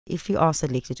if you are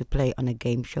selected to play on a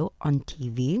game show on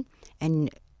TV, and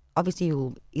obviously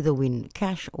you'll either win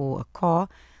cash or a car,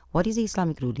 what is the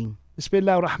Islamic ruling?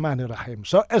 Bismillah ar-Rahman ar-Rahim.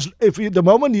 So the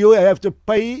moment you have to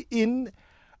pay in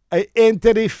an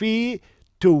entry fee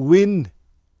to win,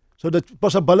 so the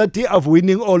possibility of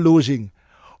winning or losing,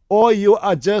 or you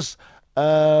are just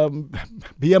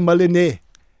be a millionaire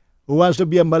who wants to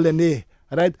be a millionaire,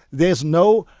 right? There's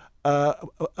no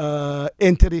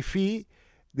entry fee.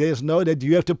 There's no that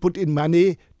you have to put in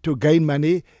money to gain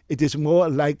money. It is more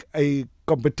like a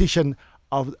competition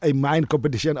of a mind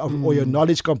competition or your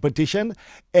knowledge competition,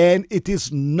 and it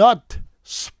is not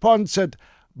sponsored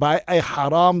by a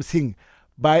haram thing,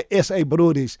 by SA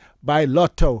breweries, by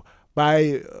lotto,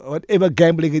 by whatever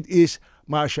gambling it is.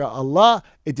 MashaAllah,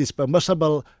 it is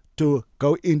permissible to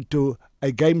go into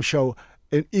a game show,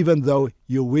 and even though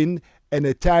you win, and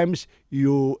at times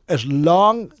as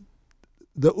long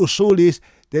the usul is,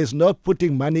 there's no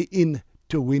putting money in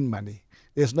to win money.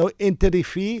 There's no entry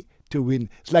fee to win.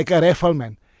 It's like a raffle,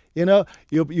 man. You know,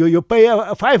 you pay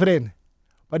a 5 rand,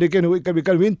 but we can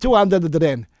win 200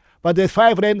 rand. But that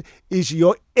 5 rand is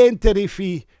your entry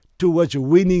fee towards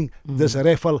winning this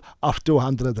raffle of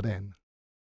 200 rand.